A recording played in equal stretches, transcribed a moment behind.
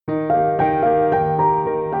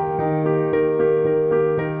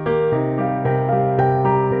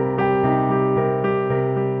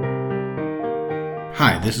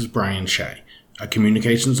this is Brian Shea, a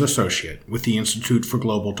communications associate with the Institute for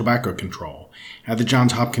Global Tobacco Control at the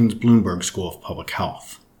Johns Hopkins Bloomberg School of Public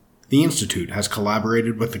Health. The Institute has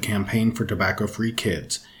collaborated with the Campaign for Tobacco-Free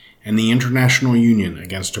Kids and the International Union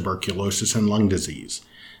Against Tuberculosis and Lung Disease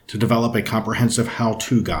to develop a comprehensive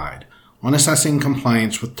how-to guide on assessing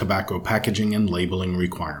compliance with tobacco packaging and labeling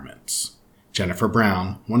requirements. Jennifer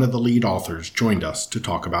Brown, one of the lead authors, joined us to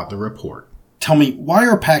talk about the report. Tell me, why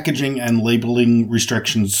are packaging and labeling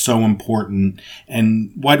restrictions so important,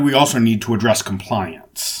 and why do we also need to address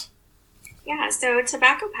compliance? Yeah, so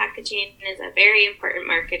tobacco packaging is a very important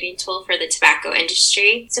marketing tool for the tobacco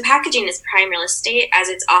industry. So packaging is prime real estate, as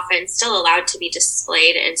it's often still allowed to be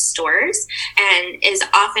displayed in stores and is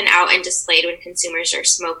often out and displayed when consumers are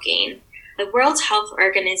smoking. The World Health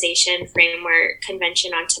Organization Framework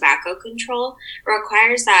Convention on Tobacco Control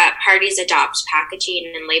requires that parties adopt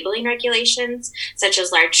packaging and labeling regulations, such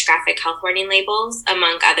as large graphic health warning labels,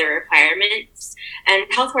 among other requirements.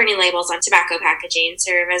 And health warning labels on tobacco packaging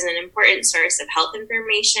serve as an important source of health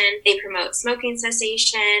information. They promote smoking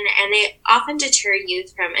cessation, and they often deter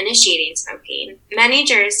youth from initiating smoking. Many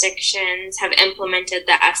jurisdictions have implemented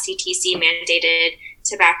the FCTC mandated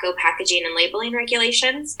tobacco packaging and labeling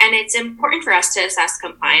regulations, and it's important for us to assess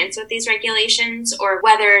compliance with these regulations or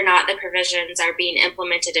whether or not the provisions are being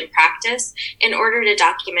implemented in practice in order to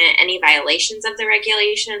document any violations of the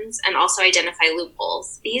regulations and also identify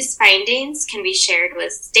loopholes. These findings can be shared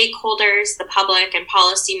with stakeholders, the public, and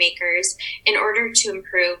policymakers in order to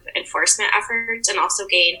improve enforcement efforts and also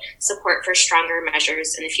gain support for stronger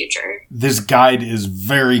measures in the future. This guide is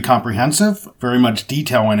very comprehensive, very much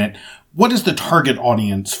detail in it. What is the target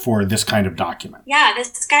audience for this kind of document? Yeah,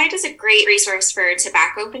 this guide is a great resource for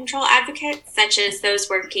tobacco control advocates, such as those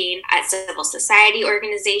working at civil society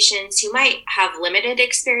organizations who might have limited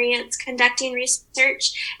experience conducting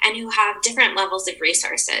research and who have different levels of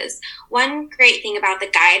resources. One great thing about the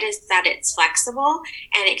guide is that it's flexible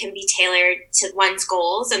and it can be tailored to one's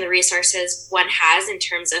goals and the resources one has in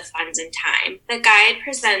terms of funds and time. The guide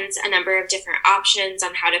presents a number of different options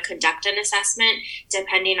on how to conduct an assessment,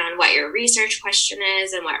 depending on what your research question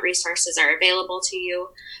is and what resources are available to you.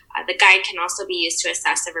 The guide can also be used to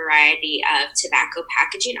assess a variety of tobacco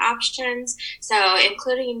packaging options, so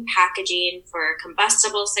including packaging for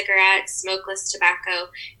combustible cigarettes, smokeless tobacco,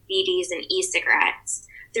 BDs, and e-cigarettes.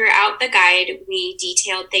 Throughout the guide, we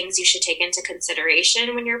detailed things you should take into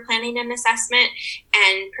consideration when you're planning an assessment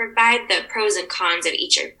and provide the pros and cons of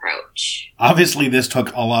each approach. Obviously, this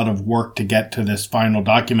took a lot of work to get to this final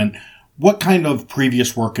document. What kind of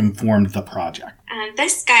previous work informed the project?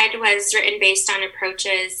 This guide was written based on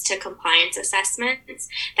approaches to compliance assessments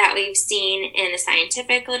that we've seen in the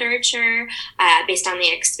scientific literature, based on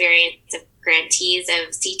the experience of grantees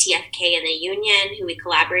of CTFK and the union who we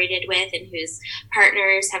collaborated with and whose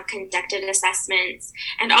partners have conducted assessments,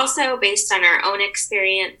 and also based on our own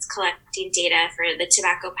experience collecting data for the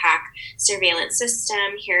tobacco pack surveillance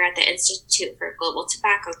system here at the Institute for Global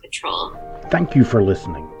Tobacco Control. Thank you for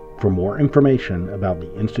listening. For more information about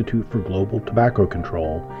the Institute for Global Tobacco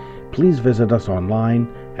Control, please visit us online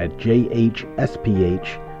at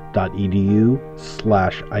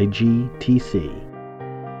jhsph.edu/IGTC.